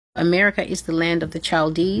America is the land of the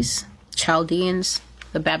Chaldeans,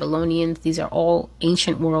 the Babylonians. These are all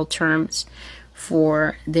ancient world terms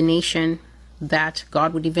for the nation that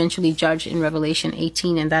God would eventually judge in Revelation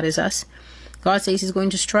 18, and that is us. God says he's going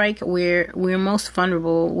to strike where we're most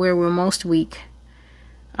vulnerable, where we're most weak.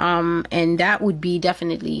 And that would be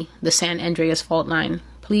definitely the San Andreas fault line.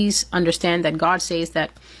 Please understand that God says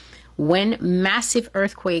that when massive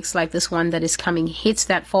earthquakes like this one that is coming hits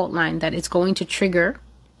that fault line, that it's going to trigger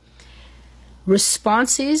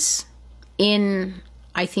responses in,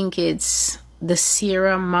 I think it's the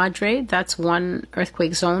Sierra Madre, that's one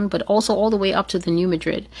earthquake zone, but also all the way up to the New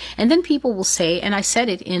Madrid. And then people will say, and I said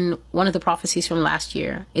it in one of the prophecies from last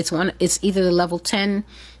year, it's either the level 10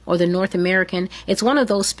 or the North American. It's one of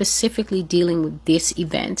those specifically dealing with this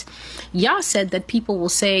event. Yah said that people will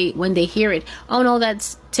say when they hear it, oh no,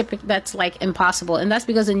 that's typical, that's like impossible. And that's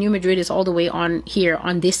because the New Madrid is all the way on here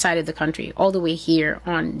on this side of the country, all the way here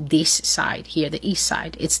on this side here, the east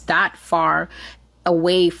side. It's that far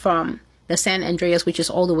away from the San Andreas, which is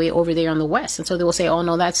all the way over there on the west. And so they will say, oh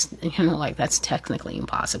no, that's, like that's technically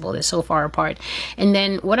impossible. They're so far apart. And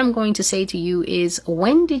then what I'm going to say to you is,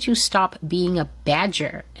 when did you stop being a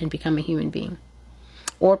badger and become a human being?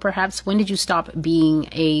 Or perhaps, when did you stop being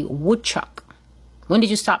a woodchuck? When did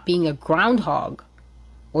you stop being a groundhog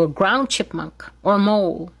or ground chipmunk or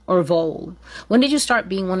mole or vole? When did you start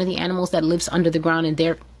being one of the animals that lives under the ground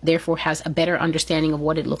and therefore has a better understanding of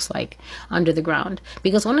what it looks like under the ground?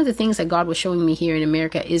 Because one of the things that God was showing me here in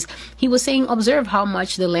America is he was saying, observe how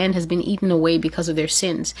much the land has been eaten away because of their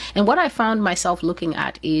sins. And what I found myself looking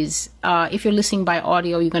at is, if you're listening by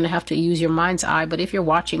audio, you're going to have to use your mind's eye. But if you're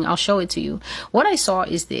watching, I'll show it to you. What I saw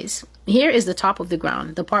is this. Here is the top of the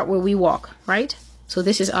ground, the part where we walk, right? So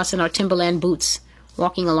this is us in our Timberland boots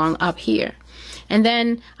walking along up here. And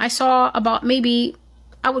then I saw about maybe,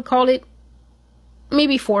 I would call it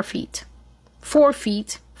maybe 4 feet, 5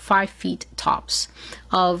 feet tops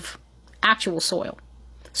of actual soil.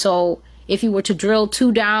 So if you were to drill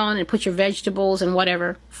 2 down and put your vegetables and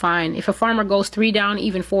whatever, fine. If a farmer goes 3 down,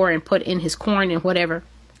 even 4, and put in his corn and whatever,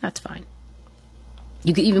 that's fine.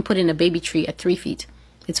 You could even put in a baby tree at 3 feet.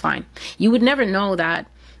 It's fine. You would never know that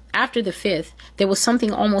after the 5th, there was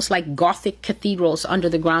something almost like Gothic cathedrals under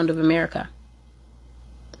the ground of America.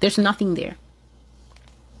 There's nothing there.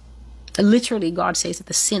 Literally, God says that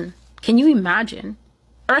the sin. Can you imagine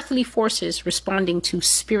earthly forces responding to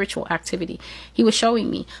spiritual activity? He was showing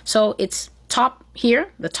me. So it's top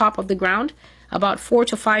here, the top of the ground, about 4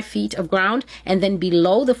 to 5 feet of ground. And then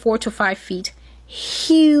below the 4 to 5 feet,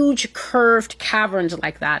 huge curved caverns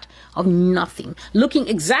like that of nothing, looking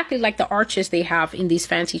exactly like the arches they have in these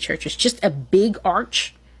fancy churches. Just a big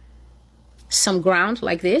arch, some ground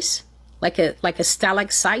like this, like a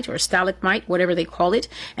stalactite or a stalagmite, whatever they call it,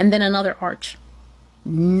 and then another arch.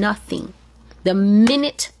 Nothing. The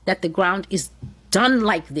minute that the ground is done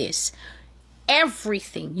like this,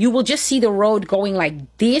 everything, you will just see the road going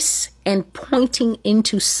like this and pointing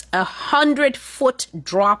into 100-foot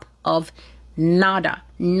drop of nada,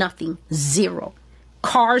 nothing, zero.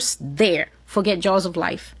 Cars there. Forget jaws of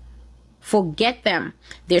life. Forget them.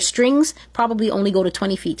 Their strings probably only go to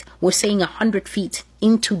 20 feet. We're saying 100 feet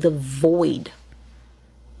into the void.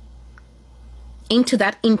 Into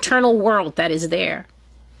that internal world that is there.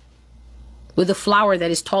 With a flower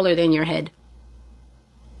that is taller than your head.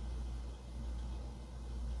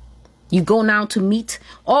 You go now to meet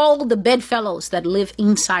all the bedfellows that live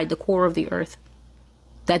inside the core of the earth.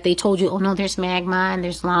 That they told you, oh no, there's magma and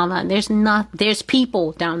there's lava and there's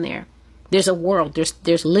people down there. There's a world.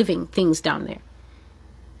 There's living things down there.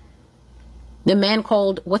 The man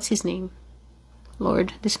called, what's his name?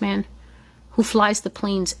 Lord, this man who flies the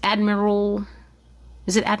planes, Admiral,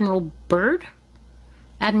 is it Admiral Byrd?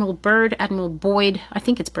 Admiral Byrd, Admiral Boyd, I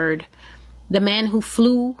think it's Byrd. The man who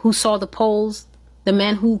flew, who saw the poles, the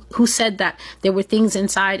man who said that there were things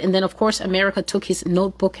inside. And then, of course, America took his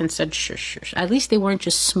notebook and said, shush, shush. At least they weren't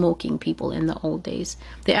just smoking people in the old days.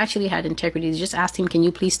 They actually had integrity. They just asked him, can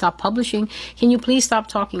you please stop publishing? Can you please stop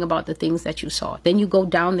talking about the things that you saw? Then you go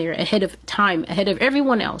down there ahead of time, ahead of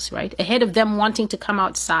everyone else, right? Ahead of them wanting to come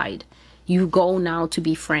outside. You go now to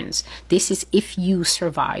be friends. This is if you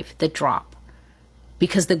survive the drop.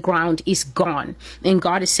 Because the ground is gone. And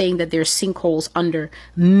God is saying that there's sinkholes under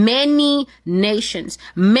many nations.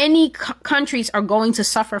 Many countries are going to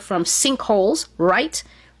suffer from sinkholes, right?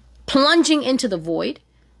 Plunging into the void.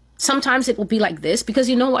 Sometimes it will be like this, because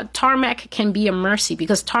you know what? Tarmac can be a mercy,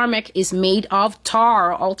 because tarmac is made of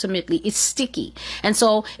tar. Ultimately, it's sticky. And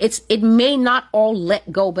so it may not all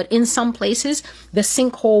let go, but in some places, the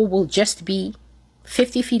sinkhole will just be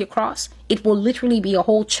 50 feet across, it will literally be a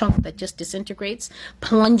whole chunk that just disintegrates,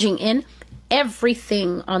 plunging in.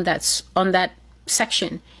 Everything on that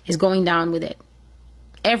section is going down with it.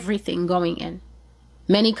 Everything going in.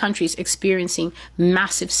 Many countries experiencing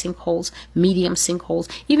massive sinkholes, medium sinkholes,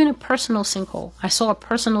 even a personal sinkhole. I saw a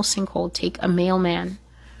personal sinkhole take a mailman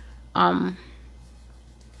on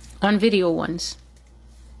video once.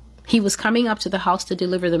 He was coming up to the house to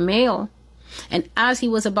deliver the mail, and as he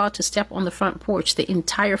was about to step on the front porch, the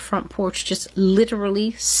entire front porch just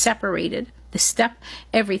literally separated. The step,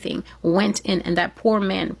 everything went in, and that poor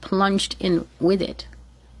man plunged in with it.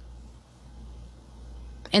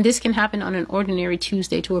 And this can happen on an ordinary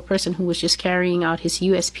Tuesday to a person who was just carrying out his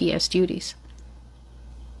USPS duties.